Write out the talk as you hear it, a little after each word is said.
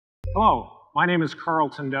Hello, my name is Carl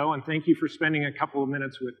Tindeau, and thank you for spending a couple of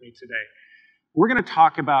minutes with me today. We're going to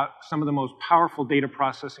talk about some of the most powerful data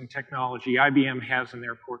processing technology IBM has in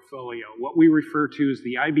their portfolio, what we refer to as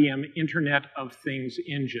the IBM Internet of Things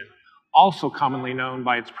engine, also commonly known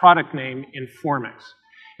by its product name, Informix.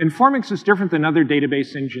 Informix is different than other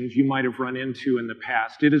database engines you might have run into in the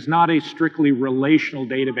past. It is not a strictly relational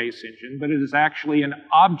database engine, but it is actually an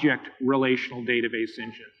object relational database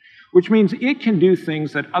engine, which means it can do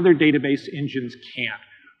things that other database engines can't.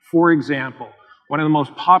 For example, one of the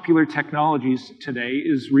most popular technologies today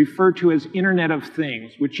is referred to as Internet of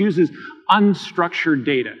Things, which uses unstructured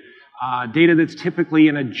data, data that's typically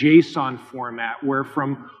in a JSON format, where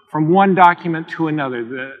from one document to another,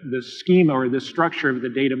 the schema or the structure of the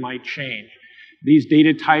data might change. These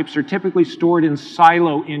data types are typically stored in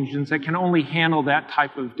silo engines that can only handle that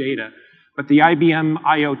type of data. But the IBM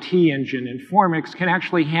IoT engine, Informix, can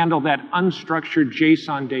actually handle that unstructured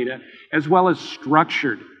JSON data as well as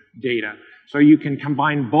structured data. So you can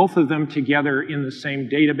combine both of them together in the same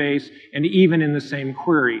database and even in the same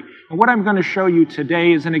query. And what I'm going to show you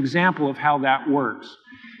today is an example of how that works.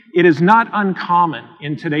 It is not uncommon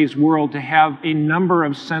in today's world to have a number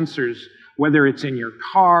of sensors, whether it's in your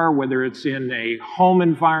car, whether it's in a home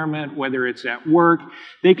environment, whether it's at work.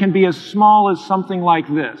 They can be as small as something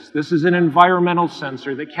like this. This is an environmental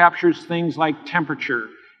sensor that captures things like temperature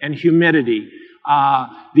and humidity,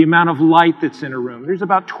 the amount of light that's in a room. There's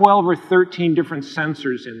about 12 or 13 different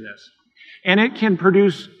sensors in this. And it can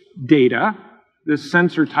produce data, this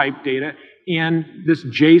sensor type data, in this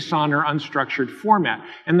JSON or unstructured format.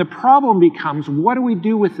 And the problem becomes, what do we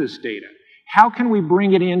do with this data? How can we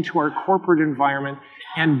bring it into our corporate environment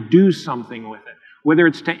and do something with it? Whether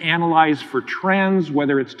it's to analyze for trends,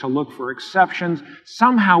 whether it's to look for exceptions,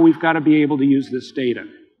 somehow we've got to be able to use this data.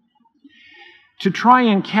 To try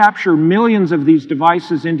and capture millions of these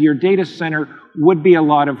devices into your data center would be a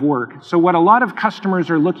lot of work. So what a lot of customers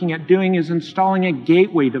are looking at doing is installing a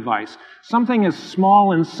gateway device, something as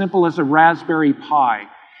small and simple as a Raspberry Pi.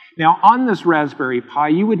 Now, on this Raspberry Pi,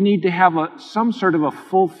 you would need to have some sort of a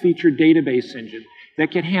full-featured database engine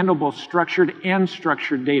that can handle both structured and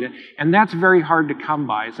structured data, and that's very hard to come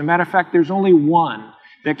by. As a matter of fact, there's only one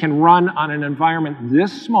that can run on an environment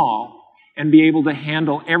this small and be able to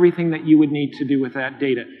handle everything that you would need to do with that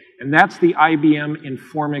data, and that's the IBM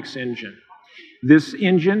Informix engine. This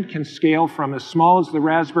engine can scale from as small as the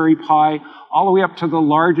Raspberry Pi all the way up to the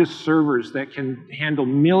largest servers that can handle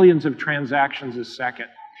millions of transactions a second.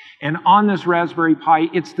 And on this Raspberry Pi,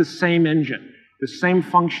 it's the same engine. The same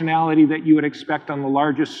functionality that you would expect on the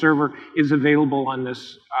largest server is available on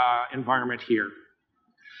this environment here.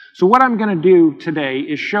 So what I'm going to do today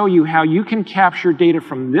is show you how you can capture data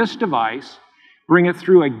from this device, bring it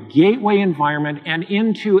through a gateway environment and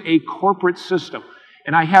into a corporate system.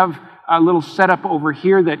 And I have a little setup over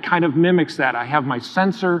here that kind of mimics that. I have my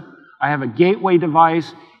sensor, I have a gateway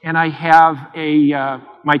device, and I have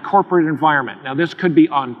my corporate environment. Now, this could be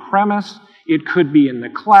on-premise, it could be in the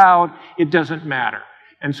cloud, it doesn't matter.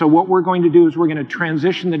 And so what we're going to do is we're going to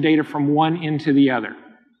transition the data from one into the other.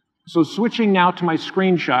 So switching now to my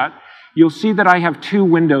screenshot, you'll see that I have two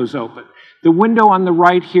windows open. The window on the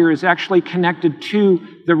right here is actually connected to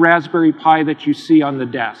the Raspberry Pi that you see on the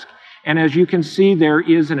desk. And as you can see, there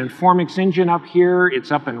is an Informix engine up here.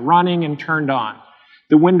 It's up and running and turned on.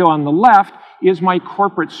 The window on the left is my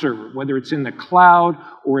corporate server. Whether it's in the cloud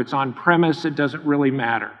or it's on-premise, it doesn't really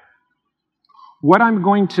matter. What I'm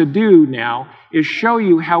going to do now is show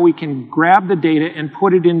you how we can grab the data and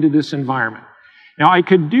put it into this environment. Now, I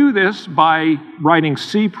could do this by writing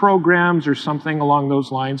C programs or something along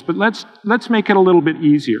those lines, but let's make it a little bit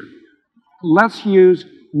easier. Let's use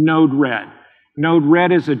Node-RED.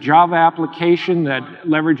 Node-RED is a Java application that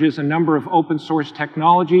leverages a number of open source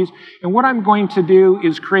technologies. And what I'm going to do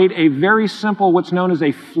is create a very simple, what's known as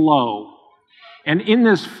a flow. And in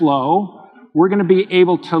this flow, we're going to be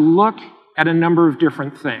able to look at a number of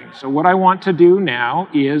different things. So what I want to do now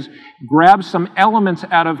is grab some elements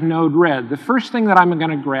out of Node-RED. The first thing that I'm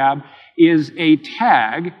going to grab is a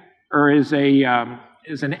tag, or is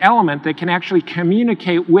an element that can actually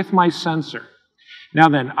communicate with my sensor. Now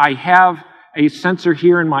then, I have a sensor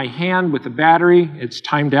here in my hand with a battery. It's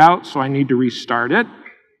timed out, so I need to restart it.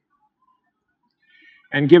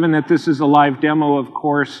 And given that this is a live demo, of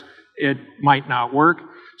course, it might not work.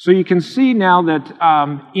 So you can see now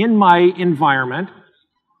that in my environment,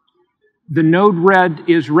 the Node-RED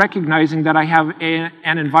is recognizing that I have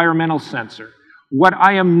an environmental sensor. What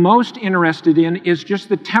I am most interested in is just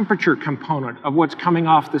the temperature component of what's coming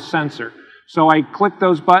off the sensor. So I click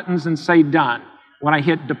those buttons and say done. When I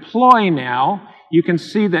hit deploy now, you can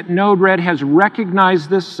see that Node-RED has recognized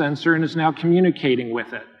this sensor and is now communicating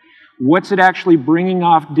with it. What's it actually bringing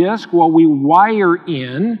off disk? Well, we wire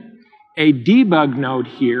in a debug node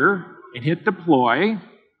here and hit deploy.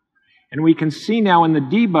 And we can see now in the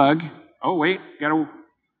debug, oh wait,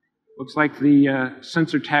 looks like the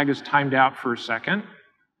sensor tag is timed out for a second.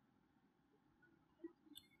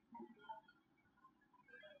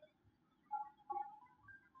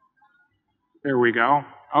 There we go.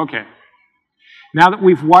 Okay. Now that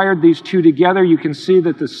we've wired these two together, you can see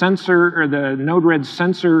that the sensor, or the Node-RED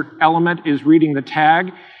sensor element, is reading the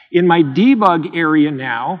tag. In my debug area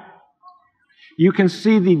now, you can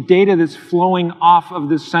see the data that's flowing off of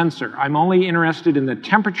this sensor. I'm only interested in the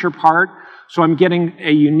temperature part, so I'm getting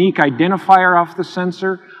a unique identifier off the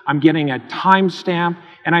sensor, I'm getting a timestamp,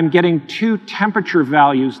 and I'm getting two temperature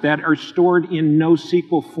values that are stored in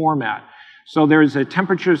NoSQL format. So there's a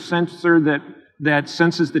temperature sensor that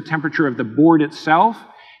senses the temperature of the board itself,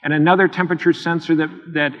 and another temperature sensor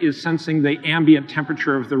that is sensing the ambient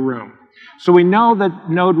temperature of the room. So we know that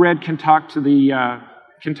Node-RED can talk to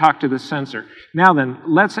the sensor. Now then,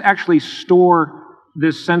 let's actually store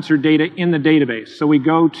this sensor data in the database. So we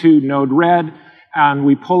go to Node-RED and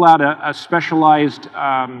we pull out a specialized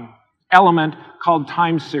element called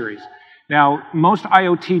time series. Now, most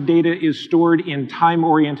IoT data is stored in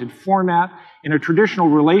time-oriented format. In a traditional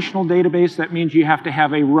relational database, that means you have to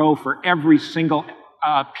have a row for every single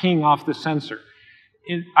ping off the sensor.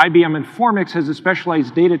 IBM Informix has a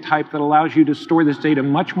specialized data type that allows you to store this data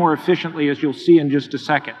much more efficiently, as you'll see in just a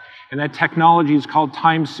second. And that technology is called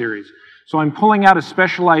time series. So I'm pulling out a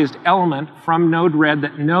specialized element from Node-RED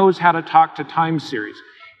that knows how to talk to time series.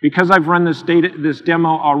 Because I've run this demo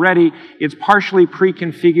already, it's partially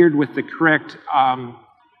pre-configured with the correct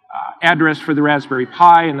address for the Raspberry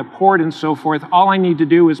Pi and the port and so forth. All I need to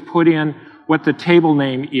do is put in what the table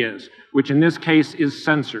name is, which in this case is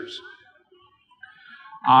sensors.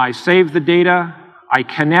 I save the data, I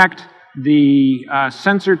connect the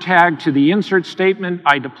sensor tag to the insert statement,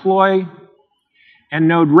 I deploy, and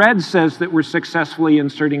Node-RED says that we're successfully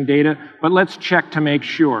inserting data, but let's check to make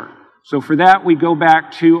sure. So for that, we go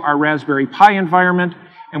back to our Raspberry Pi environment,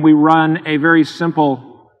 and we run a very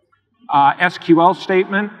simple SQL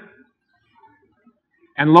statement.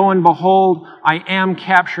 And lo and behold, I am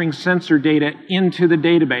capturing sensor data into the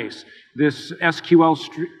database. This SQL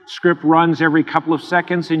script runs every couple of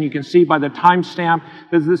seconds, and you can see by the timestamp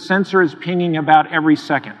that the sensor is pinging about every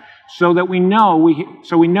second, so that we know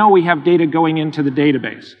we have data going into the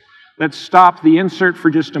database. Let's stop the insert for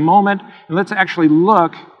just a moment, and let's actually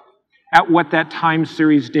look at what that time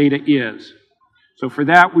series data is. So for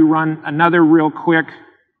that, we run another real quick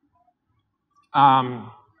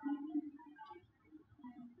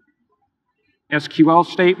SQL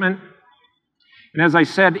statement. And as I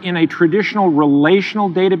said, in a traditional relational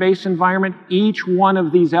database environment, each one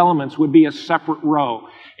of these elements would be a separate row,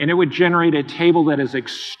 and it would generate a table that is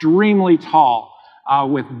extremely tall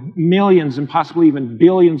with millions and possibly even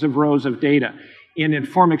billions of rows of data. In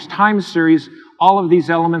Informix time series, all of these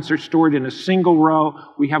elements are stored in a single row.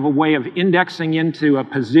 We have a way of indexing into a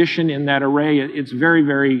position in that array. It's very,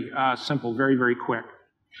 very simple, very, very quick.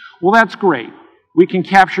 Well, that's great. We can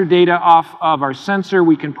capture data off of our sensor.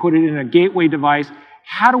 We can put it in a gateway device.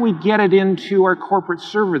 How do we get it into our corporate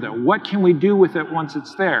server, though? What can we do with it once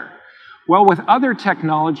it's there? Well, with other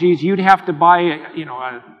technologies, you'd have to buy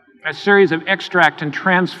a series of extract and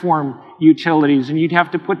transform utilities, and you'd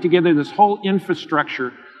have to put together this whole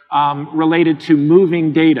infrastructure related to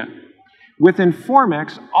moving data. With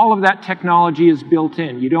Informix, all of that technology is built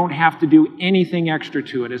in. You don't have to do anything extra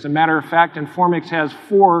to it. As a matter of fact, Informix has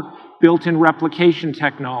 4 built-in replication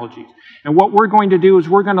technologies. And what we're going to do is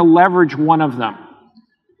we're going to leverage one of them.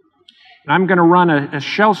 And I'm going to run a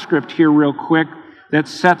shell script here real quick that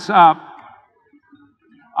sets up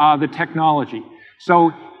the technology.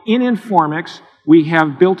 So in Informix, we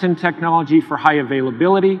have built-in technology for high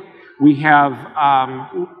availability. We have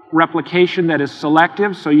replication that is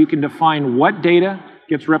selective, so you can define what data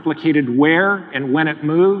gets replicated where and when it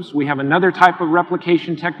moves. We have another type of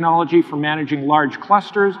replication technology for managing large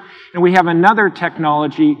clusters, and we have another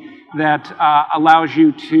technology that allows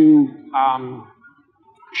you to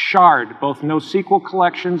shard both NoSQL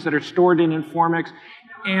collections that are stored in Informix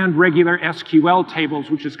and regular SQL tables,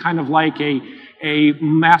 which is kind of like a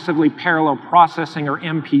massively parallel processing or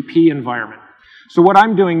MPP environment. So what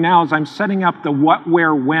I'm doing now is I'm setting up the what,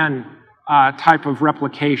 where, when type of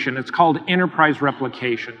replication. It's called enterprise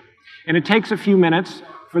replication. And it takes a few minutes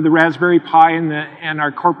for the Raspberry Pi and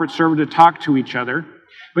our corporate server to talk to each other.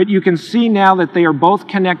 But you can see now that they are both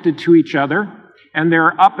connected to each other, and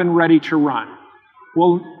they're up and ready to run.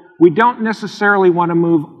 Well, We don't necessarily want to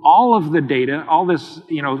move all of the data, all this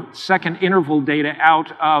second interval data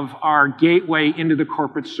out of our gateway into the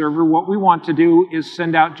corporate server. What we want to do is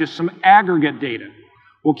send out just some aggregate data.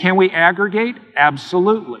 Well, can we aggregate?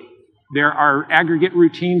 Absolutely. There are aggregate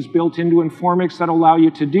routines built into Informix that allow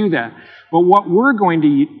you to do that. But what we're going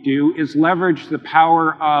to do is leverage the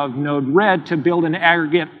power of Node-RED to build an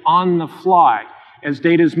aggregate on the fly as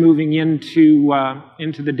data is moving into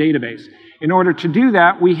the database. In order to do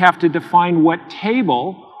that, we have to define what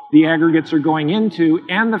table the aggregates are going into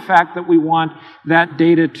and the fact that we want that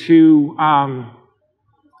data to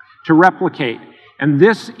replicate. And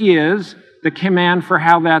this is the command for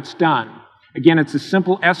how that's done. Again, it's a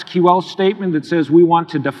simple SQL statement that says we want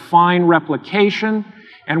to define replication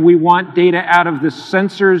and we want data out of the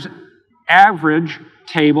sensor's average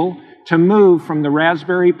table to move from the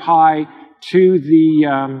Raspberry Pi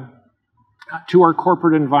to our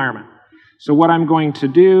corporate environment. So what I'm going to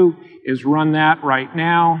do is run that right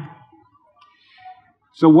now.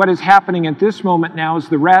 So what is happening at this moment now is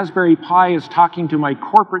the Raspberry Pi is talking to my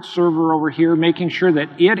corporate server over here, making sure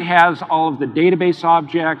that it has all of the database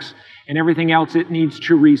objects and everything else it needs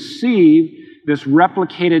to receive this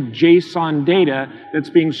replicated JSON data that's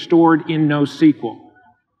being stored in NoSQL.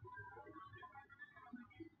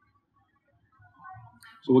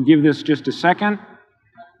 So we'll give this just a second.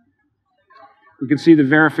 We can see the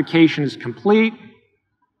verification is complete.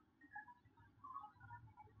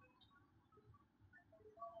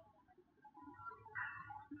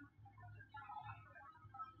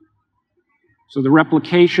 So the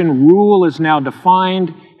replication rule is now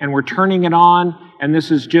defined, and we're turning it on, and this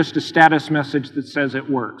is just a status message that says it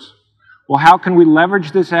works. Well, how can we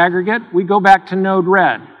leverage this aggregate? We go back to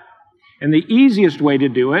Node-RED. And the easiest way to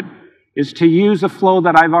do it is to use a flow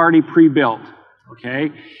that I've already pre-built.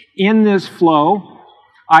 Okay? In this flow,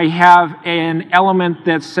 I have an element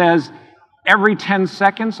that says, every 10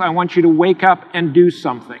 seconds, I want you to wake up and do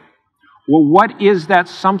something. Well, what is that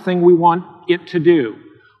something we want it to do?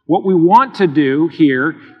 What we want to do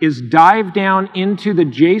here is dive down into the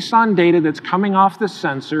JSON data that's coming off the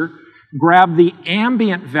sensor, grab the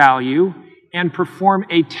ambient value, and perform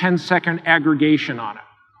a 10-second aggregation on it.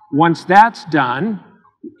 Once that's done,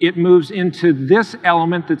 it moves into this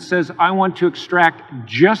element that says, I want to extract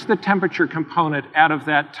just the temperature component out of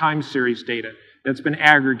that time series data that's been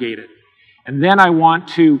aggregated. And then I want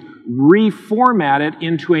to reformat it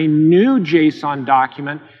into a new JSON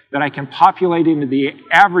document that I can populate into the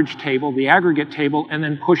average table, the aggregate table, and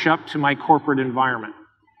then push up to my corporate environment.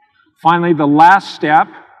 Finally, the last step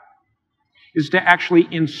is to actually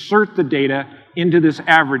insert the data into this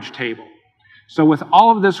average table. So with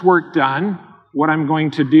all of this work done, what I'm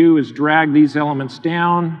going to do is drag these elements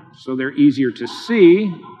down so they're easier to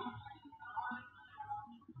see.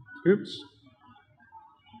 Oops.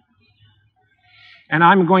 And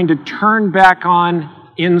I'm going to turn back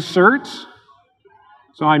on inserts.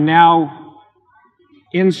 So I'm now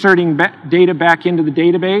inserting data back into the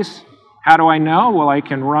database. How do I know? Well, I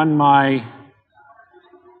can run my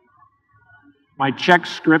check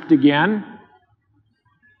script again.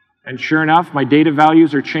 And sure enough, my data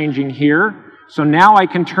values are changing here. So now I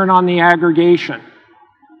can turn on the aggregation.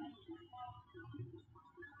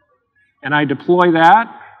 And I deploy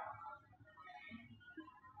that.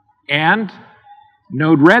 And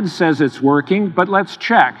Node-RED says it's working, but let's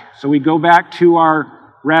check. So we go back to our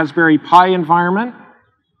Raspberry Pi environment.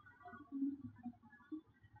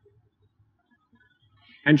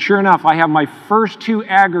 And sure enough, I have my first two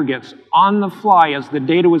aggregates on the fly as the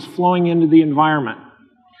data was flowing into the environment.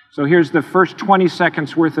 So here's the first 20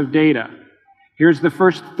 seconds worth of data. Here's the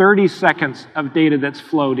first 30 seconds of data that's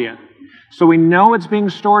flowed in. So we know it's being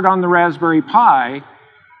stored on the Raspberry Pi,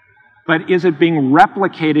 but is it being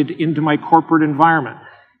replicated into my corporate environment?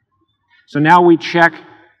 So now we check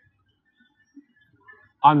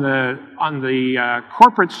on the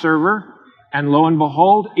corporate server, and lo and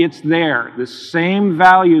behold, it's there. The same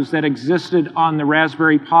values that existed on the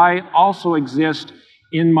Raspberry Pi also exist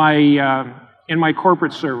in my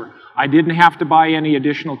corporate server. I didn't have to buy any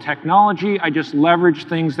additional technology. I just leveraged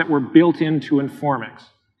things that were built into Informix.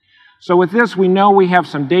 So with this, we know we have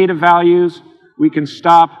some data values. We can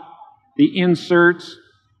stop the inserts.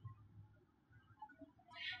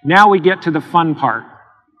 Now we get to the fun part.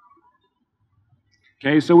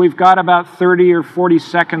 Okay, so we've got about 30 or 40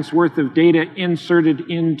 seconds worth of data inserted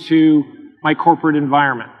into my corporate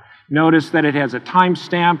environment. Notice that it has a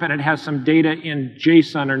timestamp and it has some data in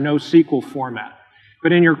JSON or NoSQL format.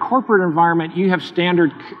 But in your corporate environment, you have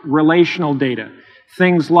standard relational data,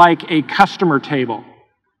 things like a customer table.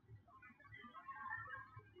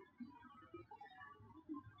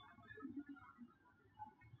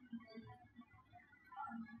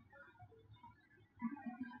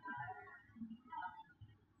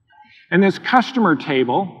 And this customer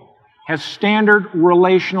table has standard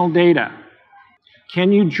relational data.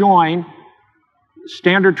 Can you join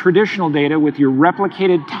standard traditional data with your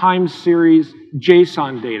replicated time series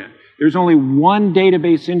JSON data? There's only one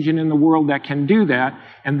database engine in the world that can do that,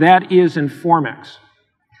 and that is Informix.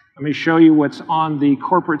 Let me show you what's on the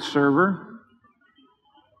corporate server.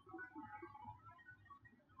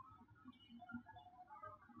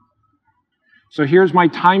 So here's my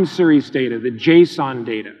time series data, the JSON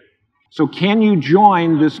data. So can you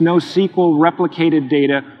join this NoSQL replicated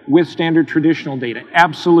data with standard traditional data?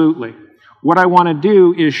 Absolutely. What I want to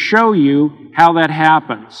do is show you how that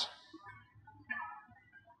happens.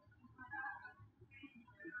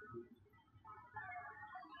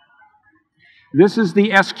 This is the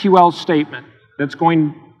SQL statement that's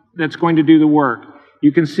going to do the work.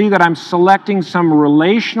 You can see that I'm selecting some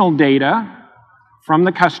relational data from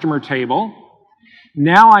the customer table.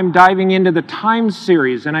 Now I'm diving into the time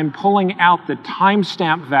series and I'm pulling out the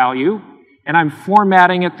timestamp value and I'm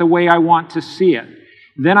formatting it the way I want to see it.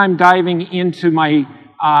 Then I'm diving into my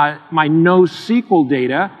NoSQL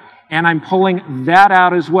data and I'm pulling that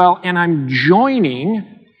out as well, and I'm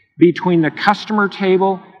joining between the customer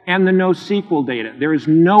table and the NoSQL data. There is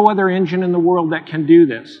no other engine in the world that can do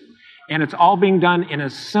this. And it's all being done in a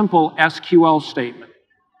simple SQL statement.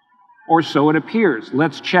 Or so it appears.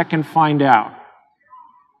 Let's check and find out.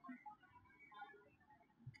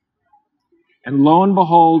 And lo and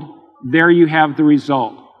behold, there you have the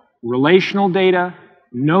result. Relational data,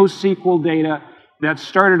 NoSQL data that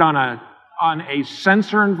started on a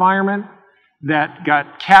sensor environment that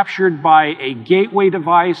got captured by a gateway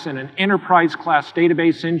device and an enterprise-class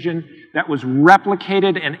database engine that was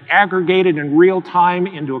replicated and aggregated in real time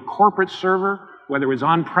into a corporate server, whether it was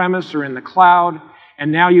on-premise or in the cloud.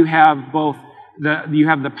 And now you have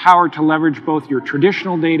the power to leverage both your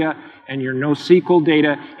traditional data and your NoSQL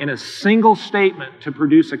data in a single statement to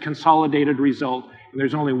produce a consolidated result. And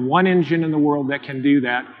there's only one engine in the world that can do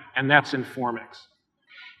that, and that's Informix.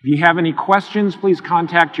 If you have any questions, please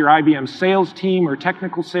contact your IBM sales team or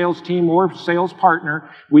technical sales team or sales partner.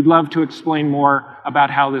 We'd love to explain more about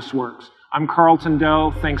how this works. I'm Carlton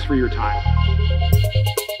Doe. Thanks for your time.